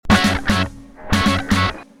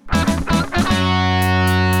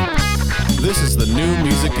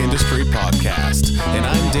Music Industry Podcast, and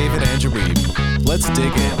I'm David Angeweeb. Let's dig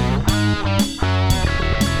in.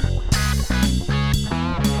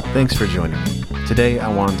 Thanks for joining me. Today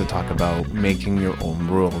I wanted to talk about making your own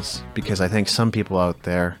rules, because I think some people out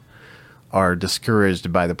there are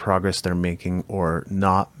discouraged by the progress they're making or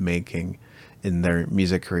not making in their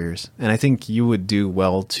music careers. And I think you would do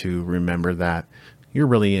well to remember that you're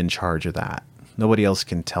really in charge of that. Nobody else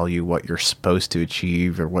can tell you what you're supposed to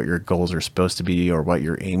achieve or what your goals are supposed to be or what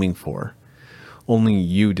you're aiming for. Only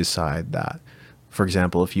you decide that. For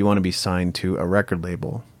example, if you want to be signed to a record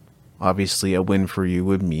label, obviously a win for you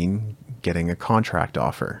would mean getting a contract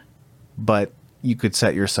offer. But you could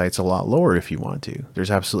set your sights a lot lower if you want to. There's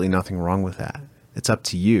absolutely nothing wrong with that. It's up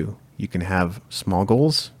to you. You can have small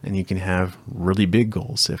goals and you can have really big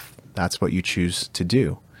goals if that's what you choose to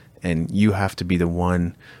do. And you have to be the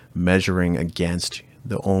one measuring against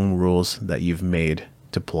the own rules that you've made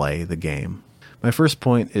to play the game. My first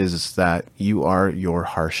point is that you are your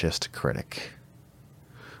harshest critic.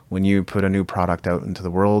 When you put a new product out into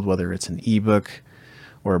the world, whether it's an ebook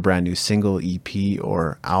or a brand new single, EP,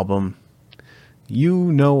 or album,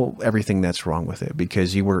 you know everything that's wrong with it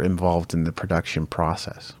because you were involved in the production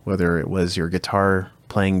process. Whether it was your guitar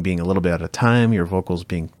playing being a little bit out of time, your vocals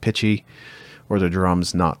being pitchy, or the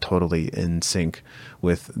drums not totally in sync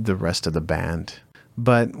with the rest of the band.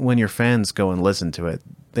 But when your fans go and listen to it,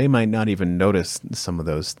 they might not even notice some of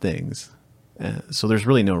those things. So there's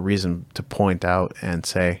really no reason to point out and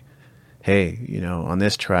say, hey, on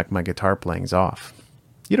this track, my guitar playing's off.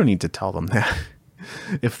 You don't need to tell them that.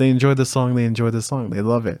 If they enjoy the song, they enjoy the song. They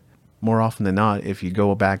love it. More often than not, if you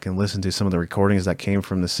go back and listen to some of the recordings that came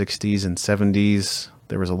from the 60s and 70s,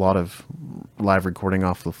 there was a lot of live recording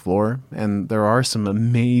off the floor. And there are some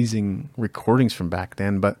amazing recordings from back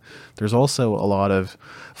then, but there's also a lot of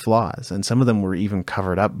flaws. And some of them were even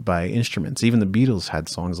covered up by instruments. Even the Beatles had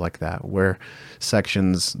songs like that, where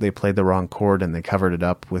sections, they played the wrong chord and they covered it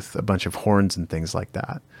up with a bunch of horns and things like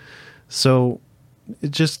that. So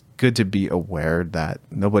it's just good to be aware that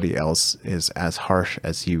nobody else is as harsh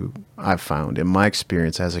as you. I've found in my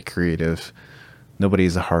experience as a creative, nobody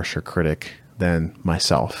is a harsher critic than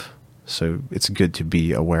myself. So it's good to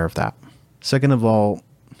be aware of that. Second of all,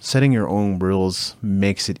 setting your own rules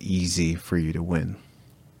makes it easy for you to win.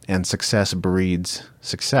 And success breeds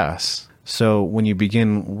success. So when you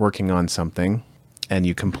begin working on something and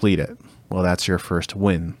you complete it, well, that's your first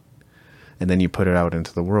win. And then you put it out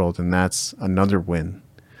into the world, and that's another win.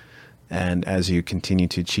 And as you continue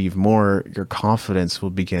to achieve more, your confidence will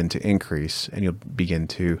begin to increase, and you'll begin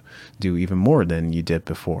to do even more than you did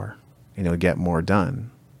before. And you'll get more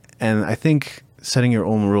done. And I think setting your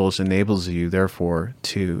own rules enables you, therefore,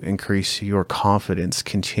 to increase your confidence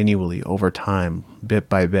continually over time, bit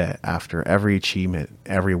by bit, after every achievement,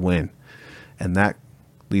 every win. And that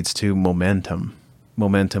leads to momentum.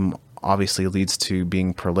 Momentum obviously leads to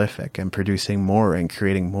being prolific and producing more and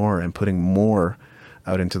creating more and putting more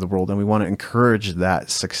out into the world. And we want to encourage that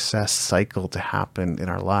success cycle to happen in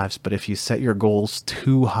our lives. But if you set your goals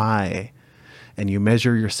too high and you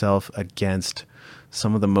measure yourself against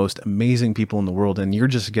some of the most amazing people in the world, and you're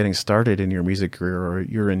just getting started in your music career, or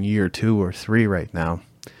you're in year 2 or 3 right now,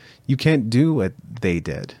 you can't do what they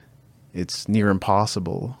did. It's near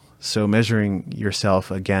impossible. So measuring yourself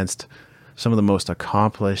against some of the most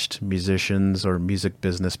accomplished musicians or music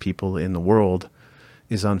business people in the world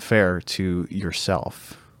is unfair to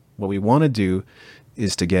yourself. What we want to do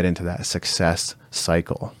is to get into that success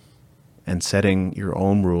cycle, and setting your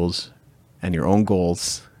own rules and your own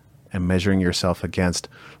goals and measuring yourself against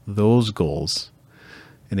those goals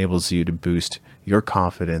enables you to boost your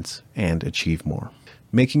confidence and achieve more.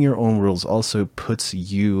 Making your own rules also puts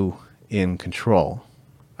you in control.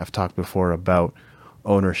 I've talked before about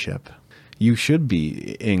ownership. You should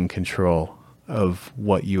be in control of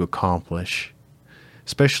what you accomplish,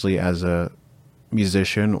 especially as a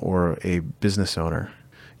musician or a business owner.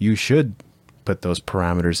 You should put those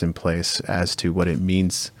parameters in place as to what it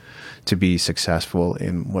means to be successful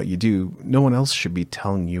in what you do. No one else should be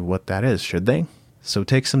telling you what that is, should they? So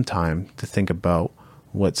take some time to think about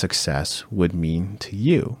what success would mean to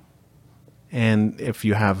you. And if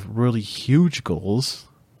you have really huge goals,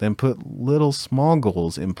 then put little small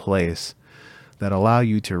goals in place that allow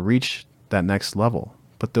you to reach that next level.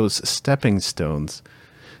 Put those stepping stones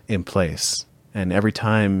in place. And every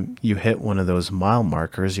time you hit one of those mile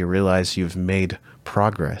markers, you realize you've made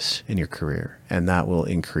progress in your career, and that will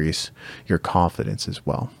increase your confidence as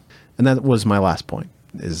well. And that was my last point,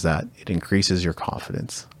 is that it increases your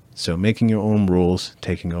confidence. So making your own rules,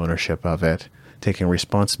 taking ownership of it, taking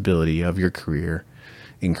responsibility of your career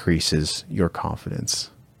increases your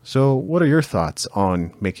confidence. So, what are your thoughts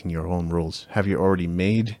on making your own rules? Have you already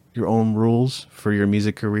made your own rules for your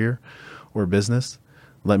music career or business?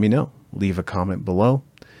 Let me know. Leave a comment below,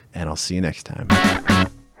 and I'll see you next time.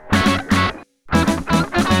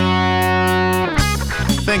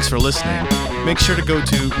 Thanks for listening. Make sure to go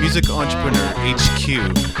to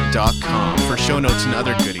musicentrepreneur.hq.com for show notes and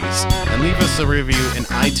other goodies, and leave us a review in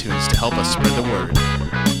iTunes to help us spread the word.